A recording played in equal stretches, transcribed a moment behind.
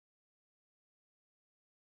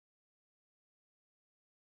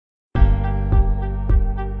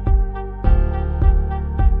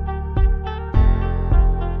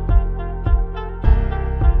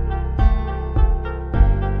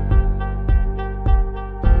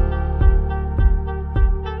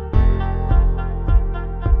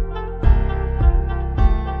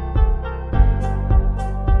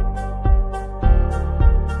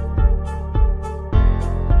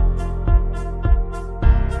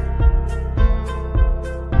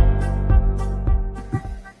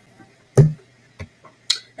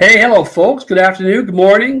Hey, hello, folks. Good afternoon, good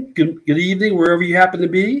morning, good evening, wherever you happen to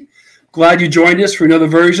be. Glad you joined us for another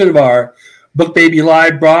version of our BookBaby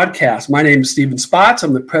Live Broadcast. My name is Steven Spatz.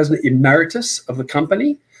 I'm the president emeritus of the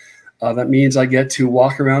company. That means I get to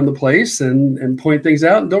walk around the place and point things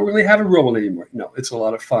out and don't really have a role anymore. No, it's a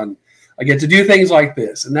lot of fun. I get to do things like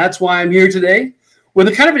this, and that's why I'm here today with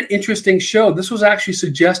a kind of an interesting show. This was actually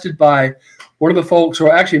suggested by one of the folks,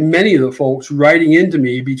 or actually many of the folks, writing into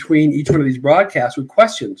me between each one of these broadcasts with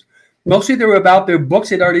questions. Mostly they were about their books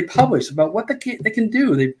they'd already published, about what they can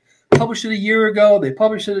do. They published it a year ago. They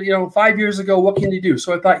published it, 5 years ago. What can you do?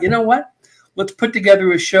 So I thought, you know what? Let's put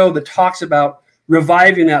together a show that talks about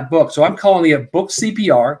reviving that book. So I'm calling it Book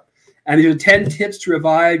CPR, and these are 10 tips to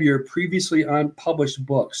revive your previously unpublished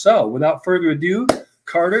book. So without further ado,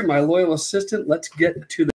 Carter, my loyal assistant, let's get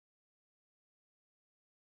to the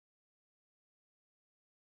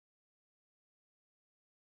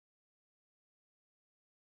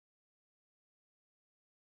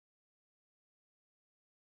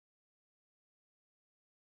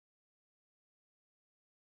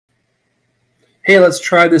Hey, let's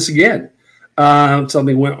try this again.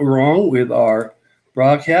 Something went wrong with our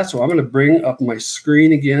broadcast, so I'm going to bring up my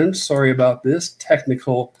screen again. Sorry about this.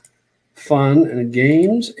 Technical fun and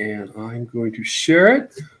games, and I'm going to share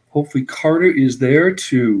it. Hopefully Carter is there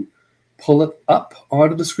to pull it up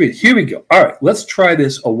onto the screen. Here we go. All right, let's try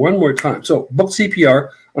this one more time. So Book CPR,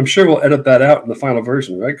 I'm sure we'll edit that out in the final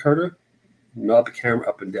version, right, Carter? Nod the camera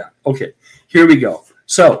up and down. Okay, here we go.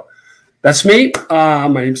 So that's me. My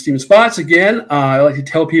name is Steven Spatz. Again, I like to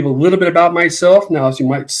tell people a little bit about myself. Now, as you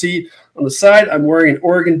might see on the side, I'm wearing an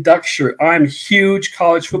Oregon Ducks shirt. I'm a huge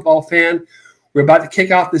college football fan. We're about to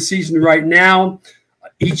kick off the season right now.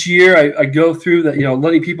 Each year, I go through that,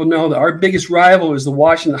 letting people know that our biggest rival is the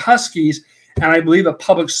Washington Huskies, and I believe a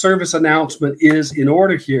public service announcement is in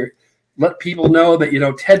order here. Let people know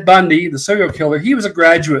that, Ted Bundy, the serial killer, he was a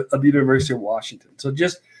graduate of the University of Washington. So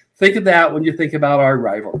just think of that when you think about our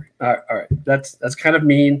rivalry. All right, that's kind of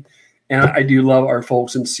mean, and I do love our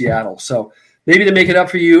folks in Seattle. So maybe to make it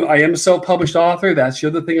up for you, I am a self-published author. That's the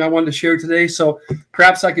other thing I wanted to share today. So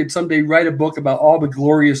perhaps I could someday write a book about all the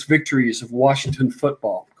glorious victories of Washington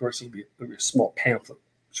football. Of course, it'll be a small pamphlet.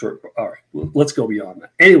 Short. All right, let's go beyond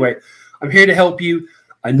that. Anyway, I'm here to help you.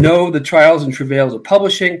 I know the trials and travails of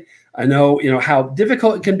publishing. I know, how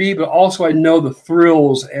difficult it can be, but also I know the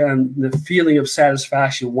thrills and the feeling of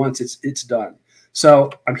satisfaction once it's done. So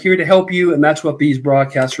I'm here to help you, and that's what these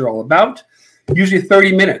broadcasts are all about. Usually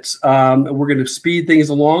 30 minutes. We're going to speed things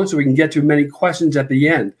along so we can get to many questions at the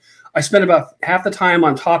end. I spend about half the time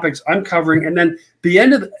on topics I'm covering, and then at the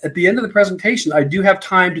end of the presentation, I do have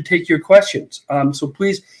time to take your questions. So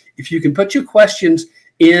please, if you can put your questions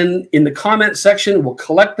in the comment section, we'll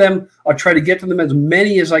collect them. I'll try to get to them as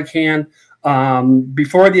many as I can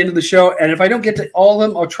before the end of the show. And if I don't get to all of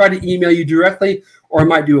them, I'll try to email you directly, or I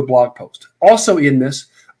might do a blog post. Also in this,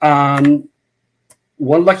 one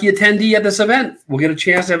lucky attendee at this event will get a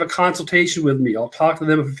chance to have a consultation with me. I'll talk to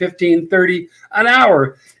them for 15, 30, an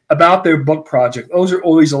hour about their book project. Those are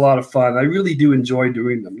always a lot of fun. I really do enjoy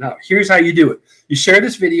doing them. Now, here's how you do it. You share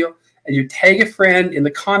this video, and you tag a friend in the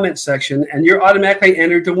comment section, and you're automatically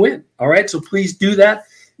entered to win. All right, so please do that.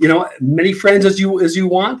 Many friends as you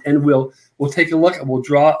want, and we'll take a look, and we'll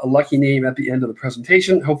draw a lucky name at the end of the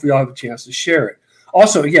presentation. Hopefully, I'll have a chance to share it.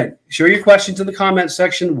 Also, again, share your questions in the comment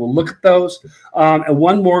section. We'll look at those. And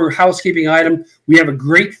one more housekeeping item: we have a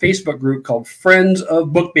great Facebook group called Friends of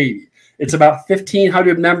BookBaby. It's about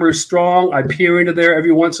 1,500 members strong. I peer into there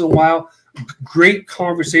every once in a while. Great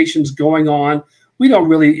conversations going on. We don't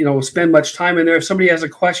really, spend much time in there. If somebody has a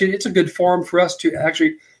question, it's a good forum for us to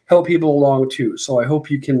actually help people along too. So I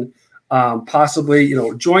hope you can possibly,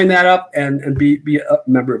 join that up and be a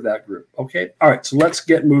member of that group. Okay. All right. So let's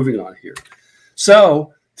get moving on here.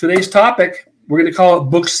 So today's topic, we're going to call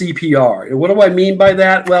it Book CPR. And what do I mean by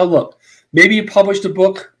that? Well, look, maybe you published a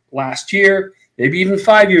book last year, maybe even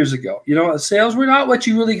 5 years ago. Sales were not what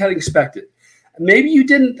you really had expected. Maybe you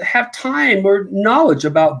didn't have time or knowledge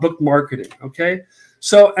about book marketing, okay?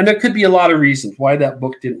 So, and there could be a lot of reasons why that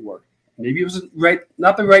book didn't work. Maybe it was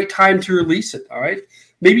not the right time to release it, all right?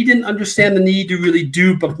 Maybe you didn't understand the need to really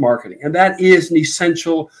do book marketing, and that is an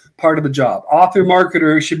essential part of the job. Author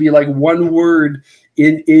marketer should be like one word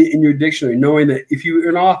in your dictionary, knowing that if you're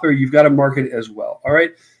an author, you've got to market it as well, all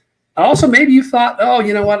right? Also, maybe you thought, oh,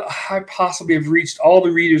 you know what? I possibly have reached all the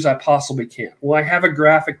readers I possibly can. Well, I have a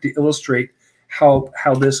graphic to illustrate how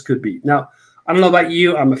this could be. Now, I don't know about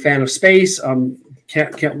you. I'm a fan of space.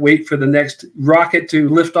 Can't wait for the next rocket to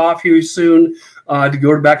lift off here soon. to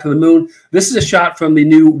go back to the moon. This is a shot from the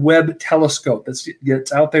new Webb telescope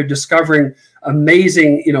that's out there discovering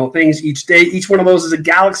amazing, things each day. Each one of those is a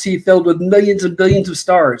galaxy filled with millions and billions of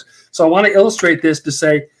stars. So I want to illustrate this to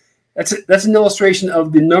say that's an illustration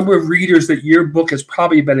of the number of readers that your book has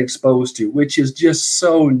probably been exposed to, which is just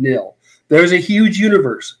so nil. There's a huge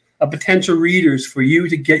universe of potential readers for you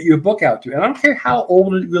to get your book out to. And I don't care how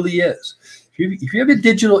old it really is. If you have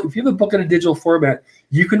a book in a digital format,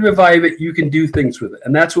 you can revive it, you can do things with it.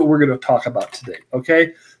 And that's what we're going to talk about today.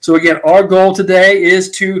 Okay. So again, our goal today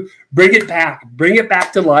is to bring it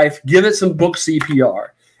back to life, give it some book CPR.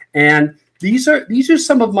 And these are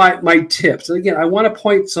some of my tips. And again, I want to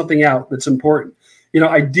point something out that's important.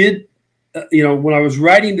 I did, when I was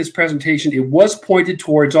writing this presentation, it was pointed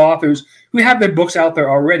towards authors who have their books out there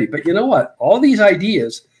already. But you know what? All these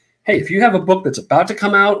ideas, hey, if you have a book that's about to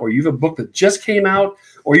come out, or you have a book that just came out,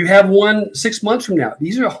 or you have one 6 months from now,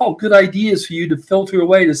 these are all good ideas for you to filter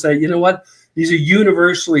away to say, you know what? These are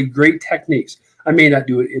universally great techniques. I may not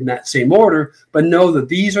do it in that same order, but know that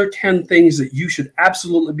these are 10 things that you should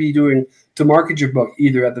absolutely be doing to market your book,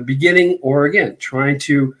 either at the beginning or, again, trying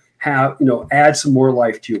to have, add some more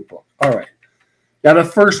life to your book. All right. Now, the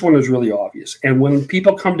first one is really obvious. And when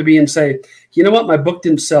people come to me and say, you know what, my book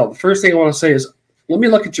didn't sell, the first thing I want to say is, let me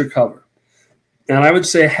look at your cover. And I would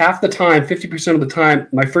say half the time, 50% of the time,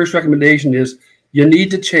 my first recommendation is you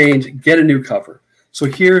need to get a new cover. So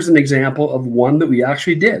here's an example of one that we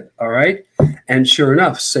actually did, all right? And sure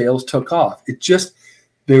enough, sales took off.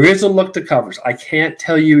 There is a look to covers. I can't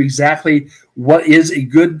tell you exactly what is a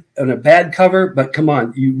good and a bad cover, but come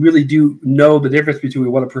on, you really do know the difference between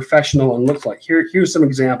what a professional one looks like. Here's some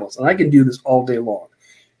examples, and I can do this all day long.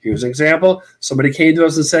 Here's an example. Somebody came to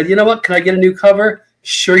us and said, you know what, can I get a new cover?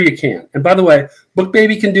 Sure you can. And by the way,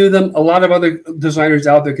 BookBaby can do them. A lot of other designers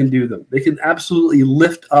out there can do them. They can absolutely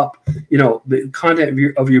lift up, the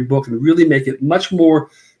content of your book and really make it much more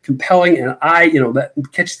compelling and that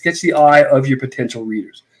gets the eye of your potential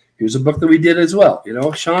readers. Here's a book that we did as well.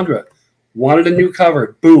 Chandra wanted a new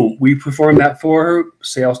cover. Boom. We performed that for her.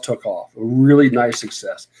 Sales took off. A really nice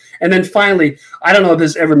success. And then finally, I don't know if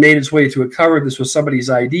this ever made its way to a cover. This was somebody's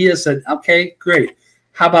idea. Said, okay, great.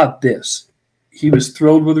 How about this? He was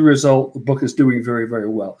thrilled with the result. The book is doing very, very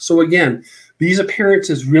well. So again, these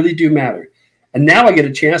appearances really do matter. And now I get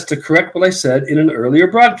a chance to correct what I said in an earlier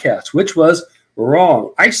broadcast, which was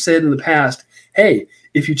wrong. I said in the past, hey,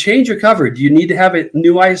 if you change your cover, do you need to have a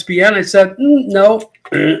new ISBN? I said, no,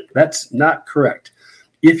 that's not correct.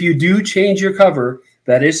 If you do change your cover,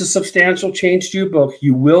 that is a substantial change to your book.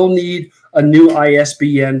 You will need a new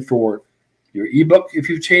ISBN for your ebook. If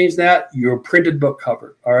you've changed that, your printed book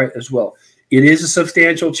cover, all right, as well. It is a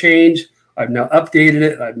substantial change. I've now updated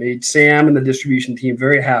it. I've made Sam and the distribution team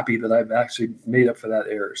very happy that I've actually made up for that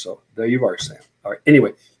error. So there you are, Sam. All right.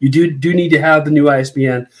 Anyway, you do need to have the new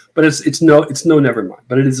ISBN, but it's no never mind.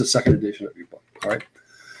 But it is a second edition of your book. All right.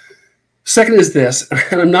 Second is this,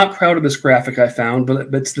 and I'm not proud of this graphic I found,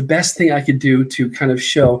 but it's the best thing I could do to kind of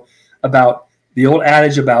show about the old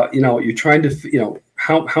adage about you're trying to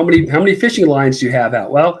how many fishing lines do you have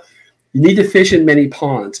out? Well, you need to fish in many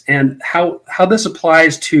ponds. And how this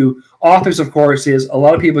applies to authors, of course, is a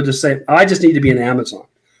lot of people just say, I just need to be in Amazon.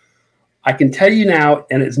 I can tell you now,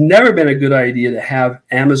 and it's never been a good idea to have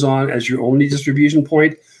Amazon as your only distribution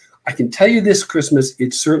point. I can tell you this Christmas,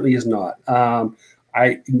 it certainly is not.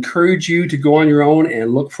 I encourage you to go on your own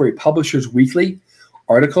and look for a Publishers Weekly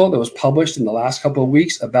article that was published in the last couple of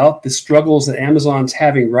weeks about the struggles that Amazon's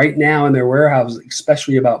having right now in their warehouses,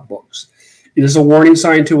 especially about books. It is a warning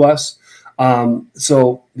sign to us.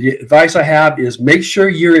 So the advice I have is make sure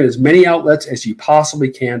you're in as many outlets as you possibly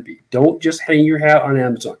can be. Don't just hang your hat on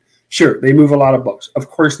Amazon. Sure, they move a lot of books. Of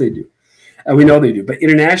course they do. And we know they do. But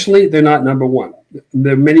internationally, they're not number one.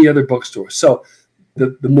 There are many other bookstores. So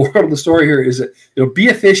the moral of the story here is that be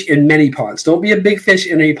a fish in many ponds. Don't be a big fish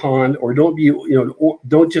in a pond, or don't be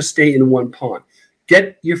don't just stay in one pond.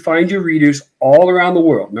 Find your readers all around the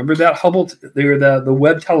world. Remember that Hubble, the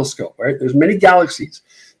Webb telescope, right? There's many galaxies.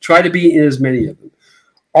 Try to be in as many of them.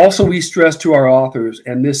 Also, we stress to our authors,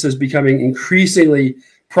 and this is becoming increasingly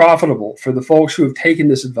profitable for the folks who have taken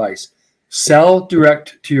this advice, sell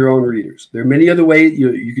direct to your own readers. There are many other ways.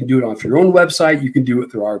 You can do it off your own website. You can do it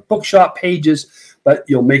through our bookshop pages, but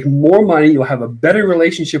you'll make more money. You'll have a better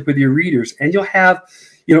relationship with your readers, and you'll have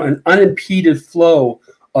an unimpeded flow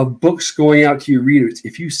of books going out to your readers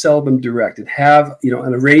if you sell them direct and have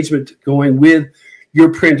an arrangement going with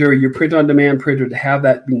your printer, your print-on-demand printer, to have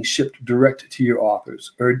that being shipped direct to your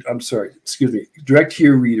authors, direct to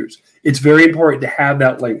your readers. It's very important to have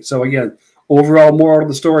that link. So again, overall moral of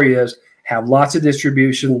the story is have lots of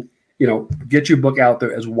distribution, get your book out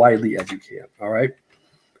there as widely as you can. All right.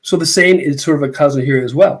 So the same is sort of a cousin here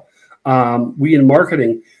as well. We in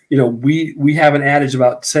marketing, we have an adage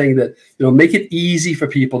about saying that, make it easy for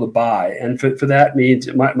people to buy. And for that means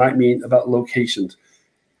it might mean about locations.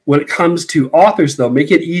 When it comes to authors, though, make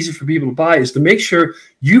it easy for people to buy is to make sure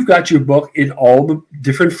you've got your book in all the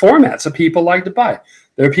different formats that people like to buy.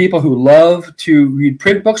 There are people who love to read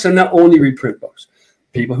print books and they'll only read print books.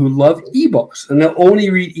 People who love ebooks and they'll only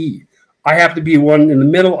read e. I have to be one in the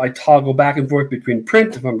middle. I toggle back and forth between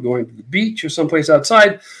print if I'm going to the beach or someplace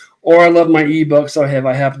outside, or I love my ebooks. So if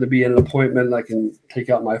I happen to be at an appointment, I can take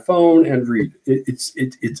out my phone and read. It's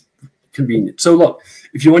convenient. So look,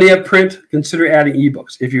 if you only have print, consider adding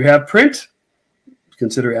ebooks. If you have print,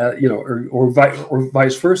 consider or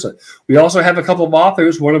vice versa. We also have a couple of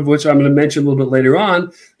authors, one of which I'm going to mention a little bit later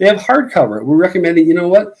on. They have hardcover. We're recommending,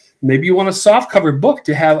 maybe you want a softcover book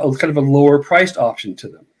to have a kind of a lower priced option to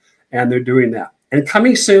them. And they're doing that. And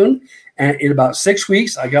coming soon, and in about 6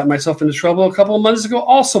 weeks, I got myself into trouble a couple of months ago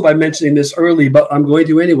also by mentioning this early, but I'm going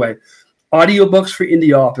to anyway. Audiobooks for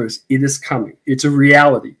indie authors, it is coming. It's a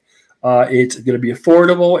reality. It's going to be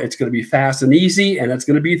affordable. It's going to be fast and easy, and it's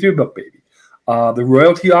going to be through BookBaby. The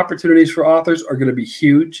royalty opportunities for authors are going to be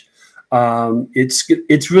huge.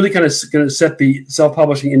 It's really kind of going to set the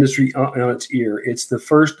self-publishing industry on its ear. It's the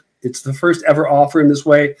first ever offer in this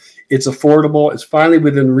way. It's affordable. It's finally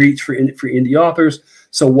within reach for indie authors.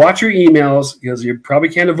 So watch your emails because you probably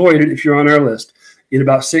can't avoid it if you're on our list. In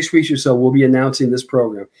about 6 weeks or so, we'll be announcing this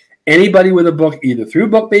program. Anybody with a book, either through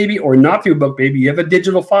BookBaby or not through BookBaby, you have a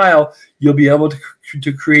digital file, you'll be able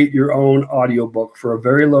to create your own audiobook for a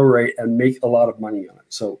very low rate and make a lot of money on it.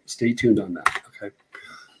 So stay tuned on that. Okay.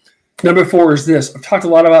 Number 4 is this. I've talked a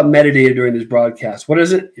lot about metadata during this broadcast. What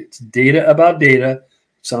is it? It's data about data.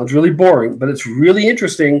 Sounds really boring, but it's really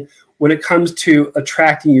interesting when it comes to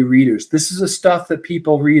attracting your readers. This is the stuff that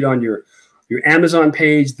people read on your Amazon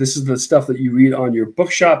page. This is the stuff that you read on your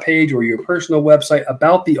bookshop page or your personal website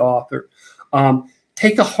about the author.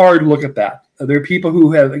 Take a hard look at that. There are people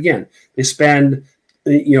who have, again, they spend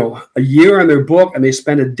a year on their book and they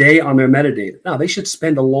spend a day on their metadata. Now, they should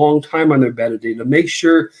spend a long time on their metadata to make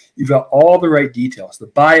sure you've got all the right details, the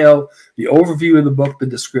bio, the overview of the book, the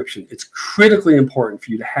description. It's critically important for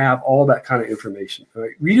you to have all that kind of information. All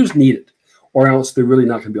right? Readers need it, or else they're really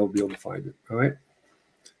not going to be able to find it. All right.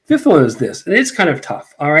 5th one is this, and it's kind of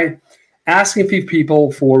tough. All right. Asking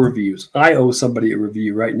people for reviews. I owe somebody a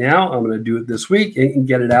review right now. I'm going to do it this week and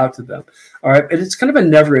get it out to them. All right. And it's kind of a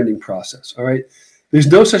never-ending process. All right. There's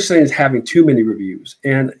no such thing as having too many reviews,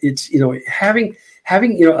 and it's having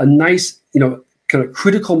a nice kind of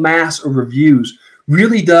critical mass of reviews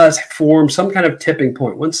really does form some kind of tipping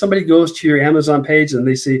point. When somebody goes to your Amazon page and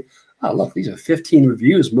they see, oh look, these are 15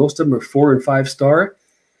 reviews, most of them are 4 and 5 star.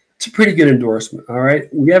 It's a pretty good endorsement. All right,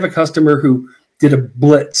 we have a customer who did a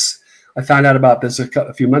blitz. I found out about this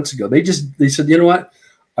a few months ago. They said, you know what?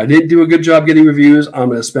 I didn't do a good job getting reviews. I'm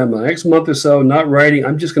going to spend my next month or so not writing.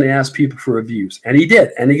 I'm just going to ask people for reviews. And he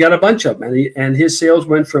did. And he got a bunch of them. And his sales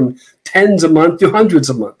went from tens a month to hundreds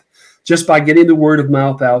a month just by getting the word of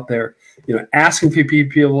mouth out there, asking for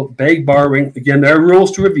people, beg, borrowing. Again, there are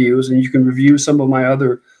rules to reviews, and you can review some of my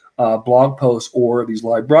other blog posts or these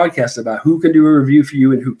live broadcasts about who can do a review for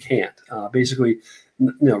you and who can't. Basically,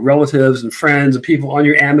 relatives and friends and people on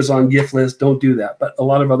your Amazon gift list don't do that, but a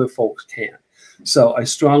lot of other folks can. So I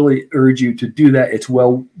strongly urge you to do that. It's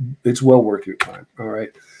well worth your time. All right.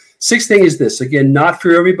 6th thing is this. Again, not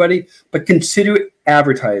for everybody, but consider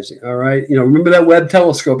advertising. All right. Remember that Webb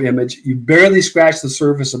telescope image? You barely scratched the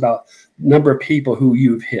surface about the number of people who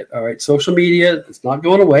you've hit. All right. Social media, it's not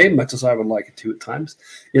going away, much as I would like it to at times.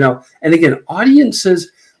 And again,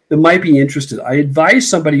 audiences that might be interested. I advise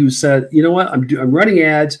somebody who said, you know what, I'm running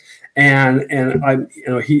ads. And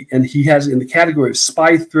he has in the category of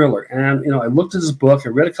spy thriller. And I looked at his book. I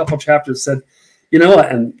read a couple of chapters. And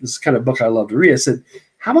said, and this is the kind of book I love to read. I said,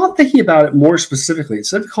 how about thinking about it more specifically?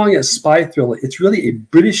 Instead of calling it a spy thriller, it's really a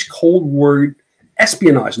British Cold War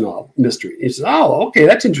espionage novel mystery. He said, oh, okay,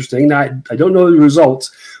 that's interesting. Now, I don't know the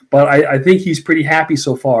results, but I think he's pretty happy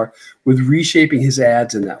so far with reshaping his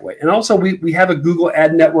ads in that way. And also, we have a Google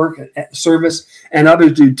Ad Network service, and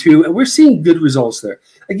others do too, and we're seeing good results there.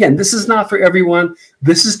 Again, this is not for everyone.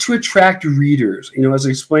 This is to attract readers. As I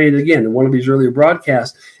explained again in one of these earlier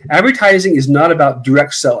broadcasts, advertising is not about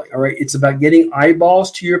direct selling. All right, it's about getting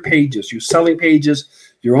eyeballs to your pages, your selling pages,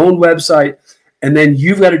 your own website, and then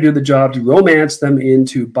you've got to do the job to romance them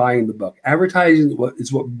into buying the book. Advertising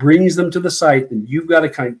is what brings them to the site, and you've got to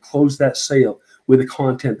kind of close that sale with the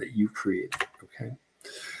content that you've created. Okay.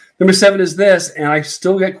 Number 7 is this, and I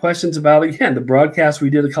still get questions about, again, the broadcast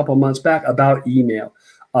we did a couple of months back about email.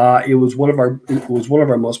 It was one of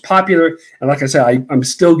our most popular, and like I said, I'm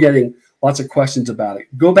still getting lots of questions about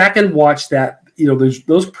it. Go back and watch that.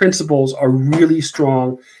 Those principles are really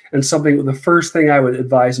strong, and something. The first thing I would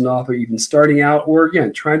advise an author, even starting out, or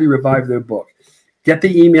again trying to revive their book, get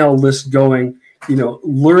the email list going.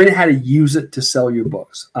 Learn how to use it to sell your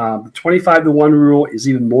books. The 25-to-1 rule is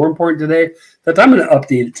even more important today. That I'm going to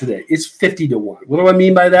update it today. It's 50-to-1. What do I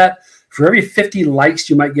mean by that? For every 50 likes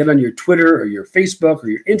you might get on your Twitter or your Facebook or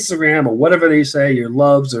your Instagram or whatever they say, your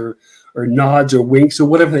loves or nods or winks or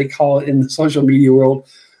whatever they call it in the social media world,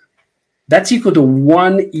 that's equal to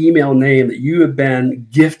 1 email name that you have been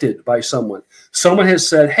gifted by someone. Someone has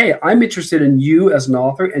said, hey, I'm interested in you as an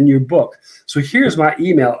author and your book. So here's my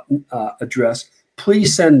email address.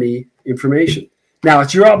 Please send me information. Now,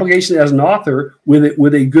 it's your obligation as an author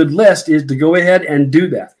with a good list is to go ahead and do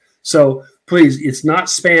that. So please, it's not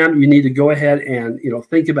spam. You need to go ahead and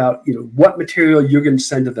think about what material you're going to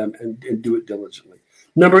send to them and do it diligently.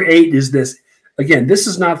 Number 8 is this. Again, this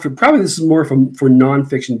is not for, probably this is more for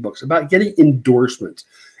nonfiction books, about getting endorsements.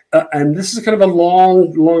 And this is kind of a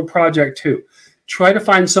long project too. Try to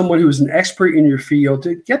find someone who is an expert in your field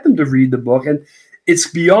to get them to read the book. And it's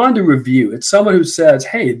beyond a review. It's someone who says,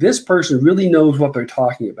 hey, this person really knows what they're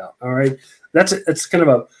talking about. All right. That's kind of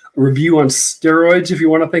a review on steroids, if you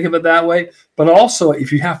want to think of it that way. But also,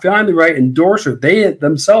 if you find the right endorser, they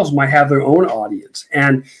themselves might have their own audience.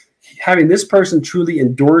 And having this person truly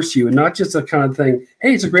endorse you, and not just a kind of thing,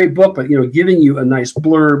 hey, it's a great book, but giving you a nice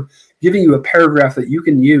blurb, giving you a paragraph that you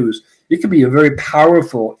can use, it can be a very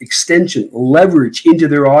powerful extension, leverage into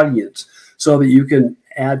their audience so that you can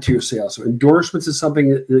add to your sales. So endorsements is something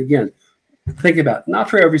that, again, think about. Not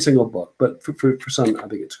for every single book, but for some, I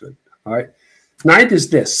think it's good. All right. 9th is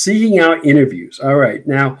this, seeking out interviews. All right.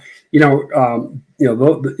 Now, gone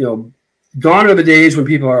are the days when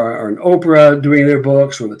people are on Oprah doing their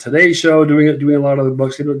books, or the Today Show doing a lot of the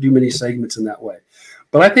books. They don't do many segments in that way.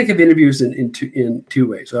 But I think of interviews in two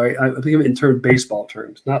ways. All right? I think of it in baseball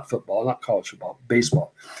terms, not football, not college football,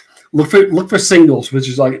 baseball. Look for singles, which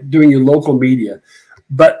is like doing your local media.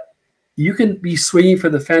 But you can be swinging for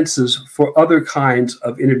the fences for other kinds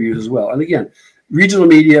of interviews as well. And again, regional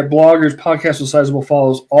media, bloggers, podcasts with sizable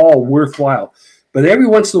follows, all worthwhile. But every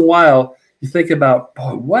once in a while, you think about,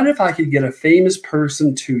 boy, what if I could get a famous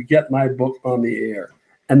person to get my book on the air?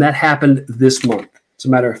 And that happened this month, as a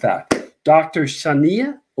matter of fact. Dr.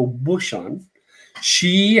 Shania Obushan,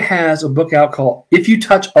 she has a book out called If You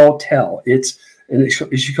Touch, I'll Tell.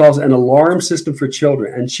 She calls it an alarm system for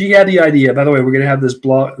children. And she had the idea, by the way, we're going to have this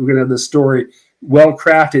story well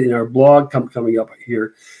crafted in our blog coming up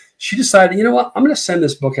here. She decided, you know what, I'm going to send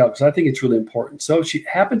this book out because I think it's really important. So she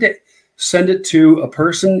happened to send it to a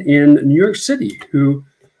person in New York City who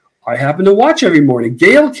I happen to watch every morning,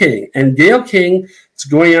 Gail King. And Gail King is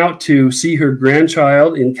going out to see her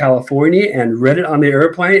grandchild in California and read it on the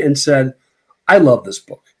airplane and said, I love this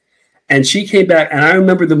book. And she came back, and I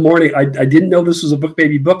remember the morning, I didn't know this was a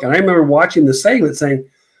BookBaby book, and I remember watching the segment saying,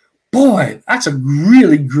 boy, that's a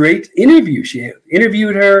really great interview. She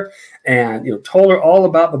interviewed her and told her all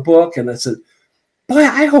about the book, and I said, boy,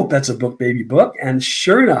 I hope that's a BookBaby book. And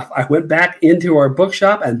sure enough, I went back into our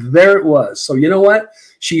bookshop, and there it was. So you know what?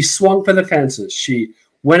 She swung for the fences. She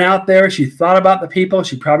went out there. She thought about the people.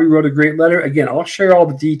 She probably wrote a great letter. Again, I'll share all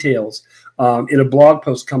the details in a blog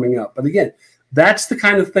post coming up. But again, that's the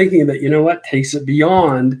kind of thinking that, takes it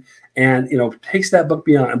beyond and, takes that book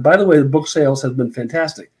beyond. And by the way, the book sales have been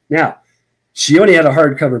fantastic. Now, she only had a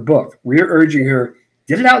hardcover book. We're urging her,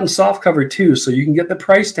 get it out in softcover too, so you can get the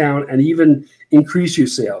price down and even increase your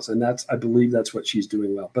sales. And I believe that's what she's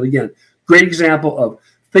doing well. But again, great example of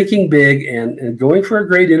thinking big and going for a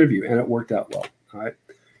great interview, and it worked out well. All right.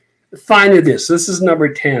 Finally, this is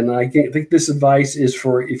number 10. And I think this advice is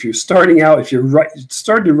for if you're starting out, if you're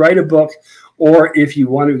starting to write a book, or if you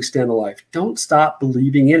want to extend a life. Don't stop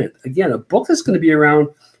believing in it. Again, a book is going to be around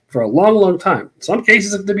for a long, long time. In some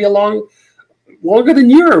cases, it's going to be longer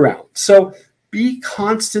than you're around. So be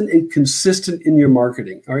constant and consistent in your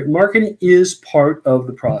marketing. All right, marketing is part of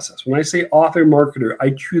the process. When I say author marketer,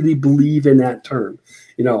 I truly believe in that term.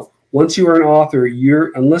 Once you are an author,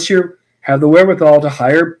 unless you have the wherewithal to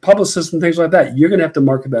hire publicists and things like that, you're going to have to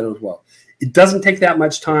market that as well. It doesn't take that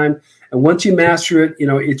much time, and once you master it,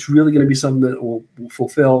 it's really going to be something that will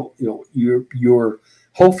fulfill,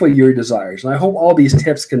 hopefully your desires. And I hope all these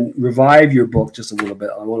tips can revive your book just a little bit.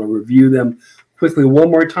 I want to review them quickly one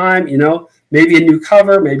more time. Maybe a new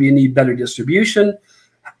cover, maybe you need better distribution.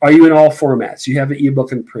 Are you in all formats? You have an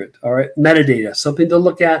ebook and print. All right, metadata, something to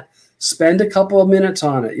look at, spend a couple of minutes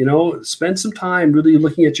on it. You know, spend some time really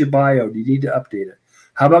looking at your bio. Do you need to update it?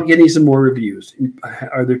 How about getting some more reviews?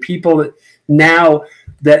 Are there people that now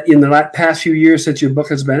that in the past few years since your book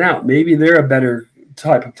has been out, maybe they're a better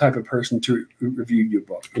type of person to review your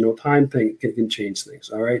book? You know, time thing can change things.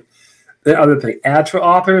 All right. The other thing, ads for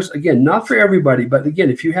authors, again, not for everybody, but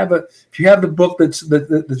again, if you have the book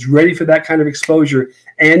that's ready for that kind of exposure,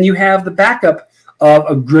 and you have the backup of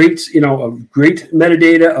a great, you know, of great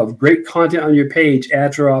metadata, of great content on your page,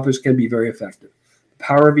 ads for authors can be very effective. The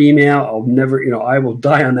power of email, I'll never, you know, I will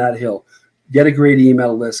die on that hill. Get a great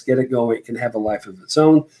email list, get it going. It can have a life of its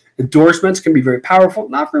own. Endorsements can be very powerful,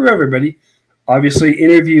 not for everybody. Obviously,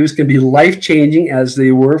 interviews can be life-changing, as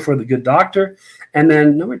they were for The Good Doctor. And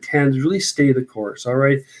then number 10 is really stay the course, all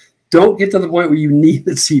right? Don't get to the point where you need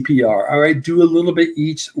the CPR, all right? Do a little bit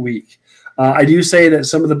each week. I do say that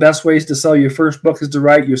some of the best ways to sell your first book is to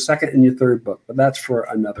write your second and your third book, but that's for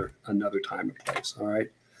another time and place, all right?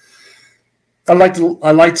 I'd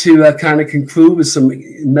like to kind of conclude with some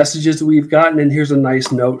messages that we've gotten, and here's a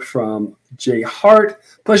nice note from Jay Hart.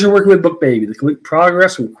 Pleasure working with BookBaby. The complete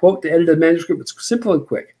progress from quote to edited manuscript was simple and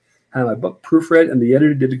quick. Had my book proofread, and the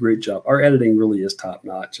editor did a great job. Our editing really is top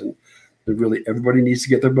notch, and really everybody needs to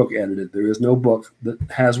get their book edited. There is no book that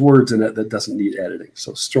has words in it that doesn't need editing.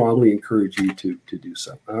 So strongly encourage you to do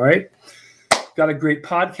so. All right. Got a great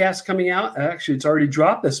podcast coming out. Actually, it's already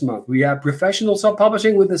dropped this month. We have Professional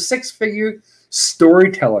Self-Publishing with a six-figure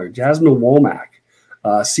storyteller, Jasmine Womack,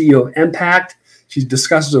 CEO of Impact. She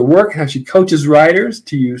discusses her work, how she coaches writers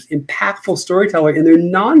to use impactful storytelling in their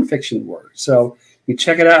nonfiction work. So you can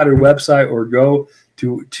check it out at her website, or go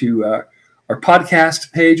to our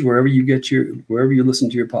podcast page wherever you listen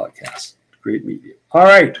to your podcast. Great media. All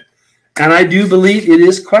right. And I do believe it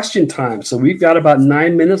is question time. So we've got about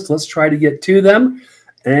 9 minutes. Let's try to get to them.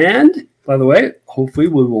 And by the way, hopefully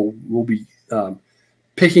we'll be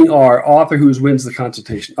picking our author who wins the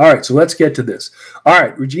consultation. All right, so let's get to this. All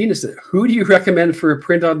right, Regina said, who do you recommend for a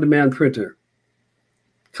print-on-demand printer?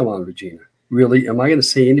 Come on, Regina. Really? Am I going to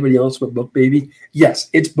say anybody else but BookBaby? Yes,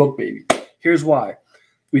 it's BookBaby. Here's why.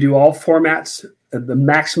 We do all formats, the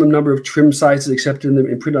maximum number of trim sizes accepted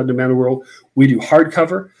in print-on-demand world. We do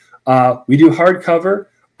hardcover.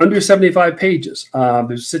 Under 75 pages.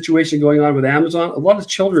 There's a situation going on with Amazon. A lot of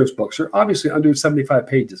children's books are obviously under 75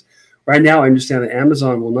 pages. Right now, I understand that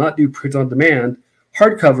Amazon will not do print-on-demand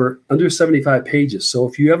hardcover under 75 pages. So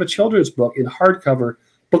if you have a children's book in hardcover,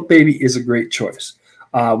 BookBaby is a great choice.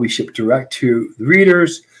 We ship direct to the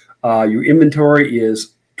readers. Your inventory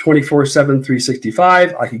is 24/7,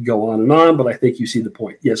 365. I could go on and on, but I think you see the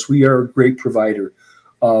point. Yes, we are a great provider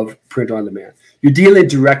of print-on-demand. You're dealing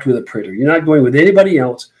direct with a printer. You're not going with anybody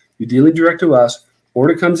else. You're dealing direct to us.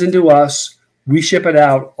 Order comes into us. We ship it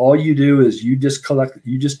out. All you do is you just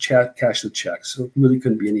cash the checks. So it really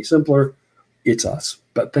couldn't be any simpler. It's us.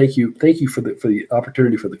 But thank you for the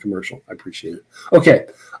opportunity for the commercial. I appreciate it. Okay,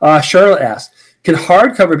 Charlotte asked, can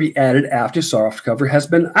hardcover be added after softcover has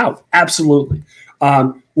been out? Absolutely.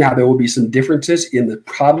 Now there will be some differences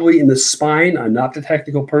probably in the spine. I'm not the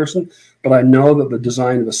technical person, but I know that the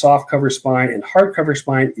design of a softcover spine and hardcover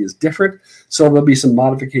spine is different. So there'll be some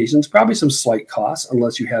modifications, probably some slight costs,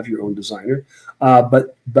 unless you have your own designer,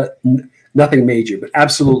 but nothing major. But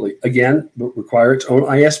absolutely, again, require its own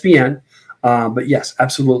ISBN. But yes,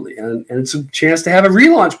 absolutely, and it's a chance to have a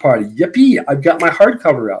relaunch party. Yippee! I've got my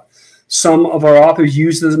hardcover out. Some of our authors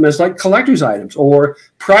use them as like collector's items or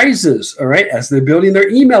prizes, all right, as they're building their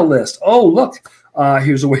email list. Oh, look,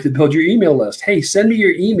 here's a way to build your email list. Hey, send me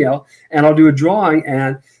your email, and I'll do a drawing,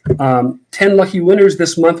 and 10 lucky winners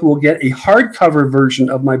this month will get a hardcover version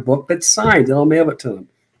of my book that's signed, and I'll mail it to them.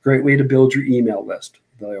 Great way to build your email list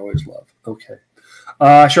that I always love. Okay.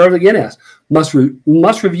 Charlotte again asks,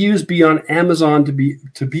 must reviews be on Amazon to be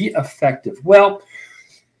effective? Well,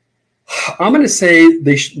 I'm going to say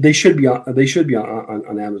they should be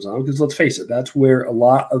on Amazon, because let's face it, that's where a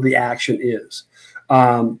lot of the action is.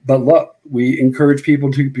 But look, we encourage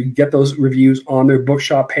people to get those reviews on their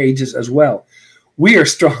bookshop pages as well. We are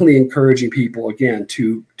strongly encouraging people again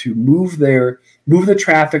to move the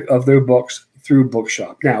traffic of their books through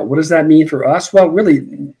Bookshop. Now, what does that mean for us? Well,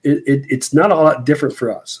 really, it's not all that different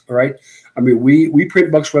for us. All right. I mean, we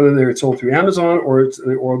print books whether they're sold through Amazon or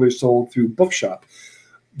they're sold through Bookshop.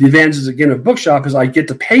 The advantages, again, of Bookshop is I get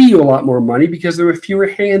to pay you a lot more money because there are fewer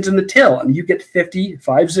hands in the till, and you get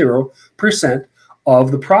 50%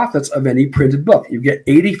 of the profits of any printed book. You get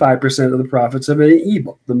 85% of the profits of any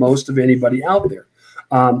ebook, the most of anybody out there.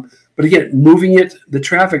 But again, moving the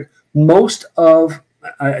traffic,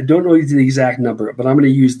 I don't know the exact number, but I'm going to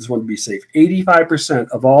use this one to be safe. 85%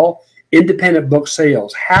 of all independent book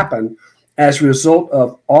sales happen as a result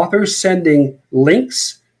of authors sending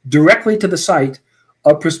links directly to the site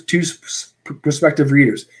of to prospective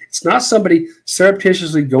readers. It's not somebody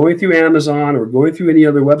surreptitiously going through Amazon or going through any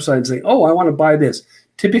other website and saying, oh, I want to buy this.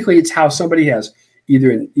 Typically, it's how somebody has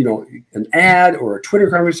either an ad or a Twitter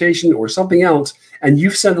conversation or something else, and you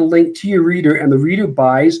send a link to your reader, and the reader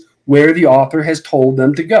buys where the author has told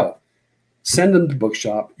them to go. Send them to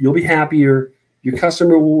Bookshop. You'll be happier. Your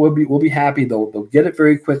customer will be happy. They'll get it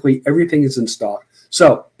very quickly. Everything is in stock.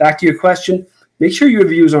 So back to your question. Make sure your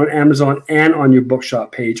reviews are on Amazon and on your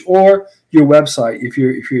Bookshop page or your website if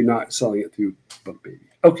you're not selling it through BookBaby.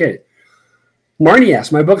 Okay. Marnie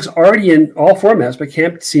asks, my book is already in all formats, but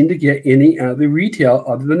can't seem to get any other retail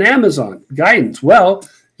other than Amazon. Guidance. Well,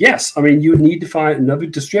 yes. I mean, you would need to find another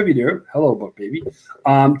distributor, hello,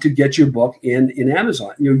 BookBaby, to get your book in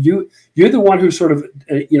Amazon. You're the one who sort of,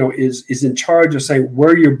 is in charge of saying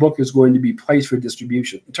where your book is going to be placed for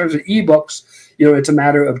distribution. In terms of ebooks, it's a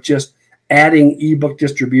matter of just adding ebook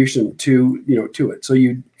distribution to it. So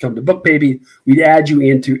you come to BookBaby, we'd add you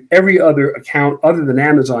into every other account other than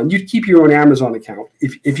Amazon. You'd keep your own Amazon account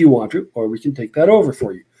if you want to, or we can take that over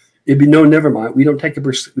for you. It'd be no, never mind. We don't take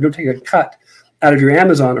a cut out of your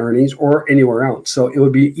Amazon earnings or anywhere else. So it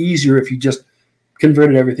would be easier if you just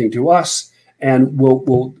converted everything to us, and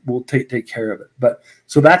we'll take care of it. But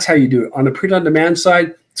so that's how you do it. On the print on demand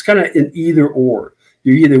side, it's kind of an either or.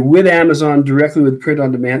 You're either with Amazon directly with print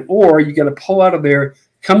on demand, or you got to pull out of there,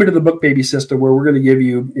 come into the BookBaby system where we're going to give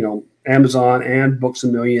you, Amazon and Books A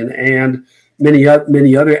Million and many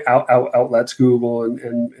other outlets, Google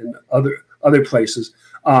and other places,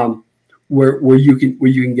 where you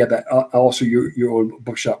can get that, also your own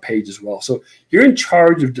Bookshop page as well. So you're in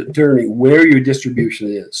charge of determining where your distribution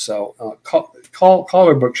is. So call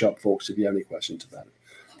our Bookshop folks if you have any questions about it.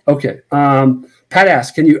 Okay. Pat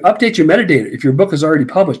asks, can you update your metadata if your book is already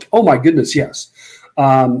published? Oh my goodness, yes.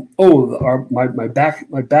 My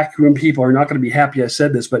backroom people are not going to be happy I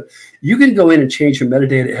said this, but you can go in and change your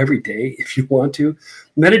metadata every day if you want to.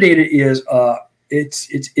 Metadata is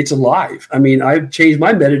it's alive. I mean, I've changed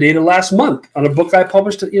my metadata last month on a book I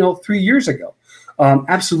published 3 years ago.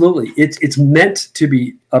 Absolutely, it's meant to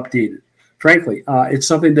be updated. Frankly, it's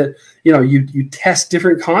something that you test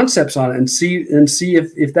different concepts on it and see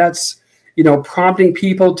if that's prompting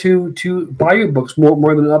people to buy your books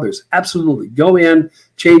more than others. Absolutely, go in,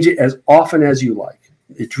 change it as often as you like.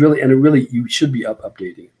 It's really you should be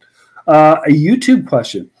updating it. A YouTube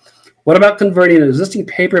question: what about converting an existing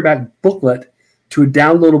paperback booklet to a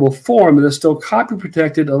downloadable form that is still copy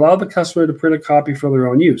protected? Allow the customer to print a copy for their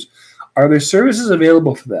own use. Are there services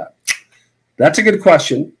available for that? That's a good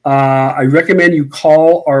question. I recommend you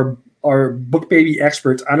call our BookBaby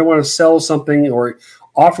experts. I don't want to sell something or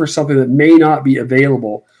offer something that may not be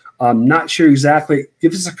available. I'm not sure exactly.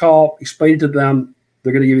 Give us a call, explain it to them.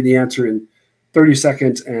 They're going to give you the answer in 30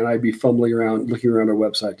 seconds, and I'd be fumbling around, looking around our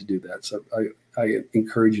website to do that. So I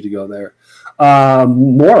encourage you to go there.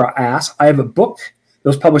 Maura asks, I have a book that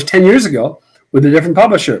was published 10 years ago with a different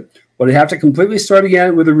publisher. Would I have to completely start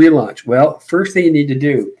again with a relaunch? Well, first thing you need to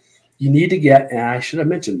do, you need to get, and I should have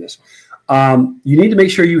mentioned this, you need to make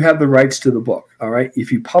sure you have the rights to the book. All right.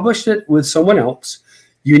 If you published it with someone else,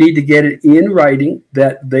 you need to get it in writing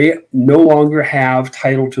that they no longer have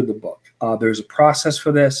title to the book. There's a process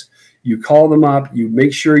for this. You call them up, you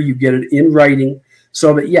make sure you get it in writing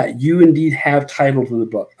so that, yeah, you indeed have title to the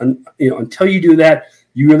book. And, until you do that,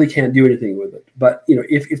 you really can't do anything with it. But,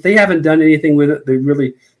 if they haven't done anything with it, there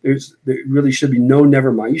really should be no,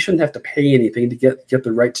 never mind. You shouldn't have to pay anything to get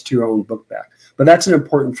the rights to your own book back. But that's an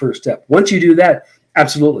important first step. Once you do that,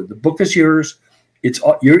 absolutely, the book is yours. It's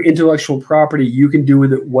your intellectual property. You can do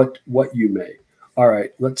with it what you may. All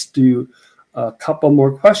right, let's do a couple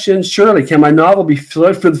more questions. Shirley, can my novel be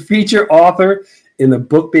selected for the feature author in the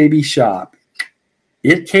BookBaby shop?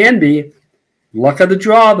 It can be. Luck of the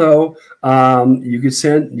draw, though. You could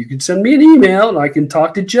send me an email, and I can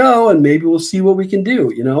talk to Joe, and maybe we'll see what we can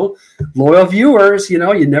do. Loyal viewers, you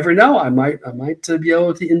never know. I might be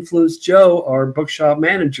able to influence Joe, our bookshop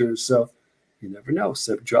manager. So you never know.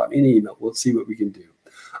 So drop me an email. We'll see what we can do.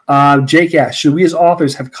 Jake asks, should we as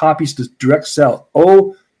authors have copies to direct sell?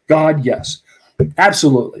 Oh God, yes,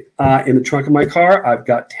 absolutely. In the trunk of my car, I've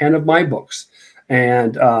got 10 of my books.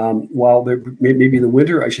 And while maybe in the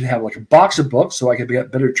winter I should have like a box of books so I could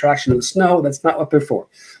get better traction in the snow, that's not what they're for.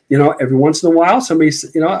 Every once in a while, somebody,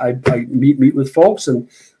 I meet with folks and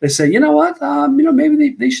they say, you know what, maybe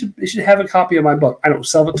they should have a copy of my book. I don't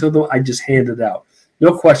sell it to them. I just hand it out.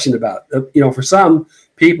 No question about it. For some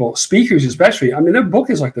people, speakers especially, their book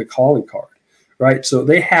is like their calling card, right? So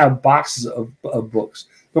they have boxes of books.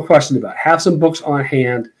 No question about it. Have some books on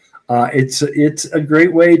hand. It's a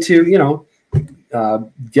great way to, you know,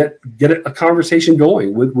 get a conversation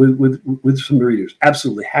going with some readers.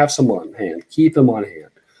 Absolutely, have some on hand. Keep them on hand.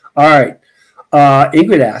 All right.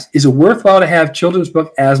 Ingrid asks, is it worthwhile to have children's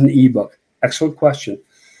book as an ebook? Excellent question.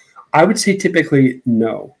 I would say typically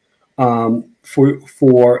no,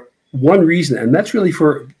 for one reason, and that's really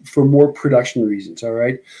for more production reasons. All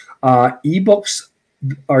right. Ebooks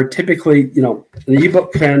are typically, you know, an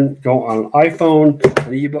ebook can go on an iPhone,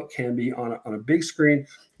 an ebook can be on a big screen.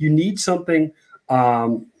 You need something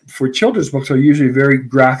for children's books are usually very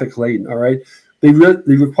graphic laden. All right. They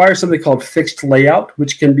require something called fixed layout,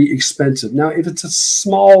 which can be expensive. Now, if it's a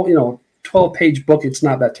small, you know, 12-page book, it's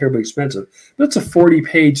not that terribly expensive. But it's a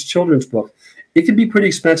 40-page children's book. It can be pretty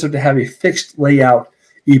expensive to have a fixed layout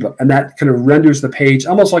ebook, and that kind of renders the page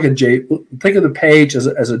almost like a think of the page as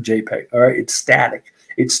a JPEG. All right, it's static.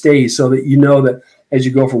 It stays so that you know that as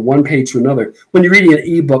you go from one page to another. When you're reading an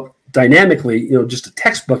ebook dynamically, you know, just a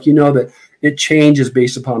textbook, you know that it changes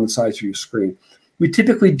based upon the size of your screen. We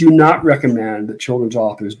typically do not recommend that children's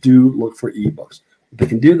authors do look for ebooks. What they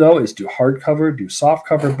can do, though, is do hardcover, do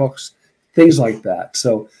softcover books, things like that.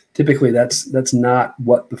 So typically that's not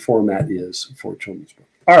what the format is for children's books.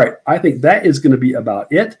 All right, I think that is going to be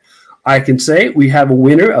about it. I can say we have a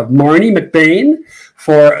winner of Marnie McBain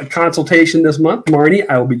for a consultation this month. Marnie,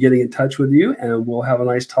 I will be getting in touch with you, and we'll have a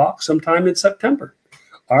nice talk sometime in September.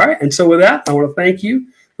 All right, and so with that, I want to thank you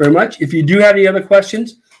very much. If you do have any other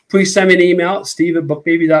questions, please send me an email,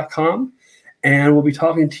 steve@bookbaby.com, and we'll be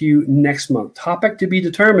talking to you next month. Topic to be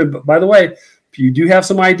determined, but by the way, if you do have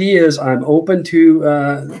some ideas, I'm open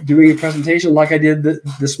to doing a presentation like I did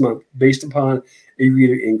this month based upon a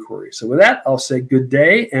reader inquiry. So with that, I'll say good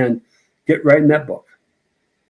day and get writing that book.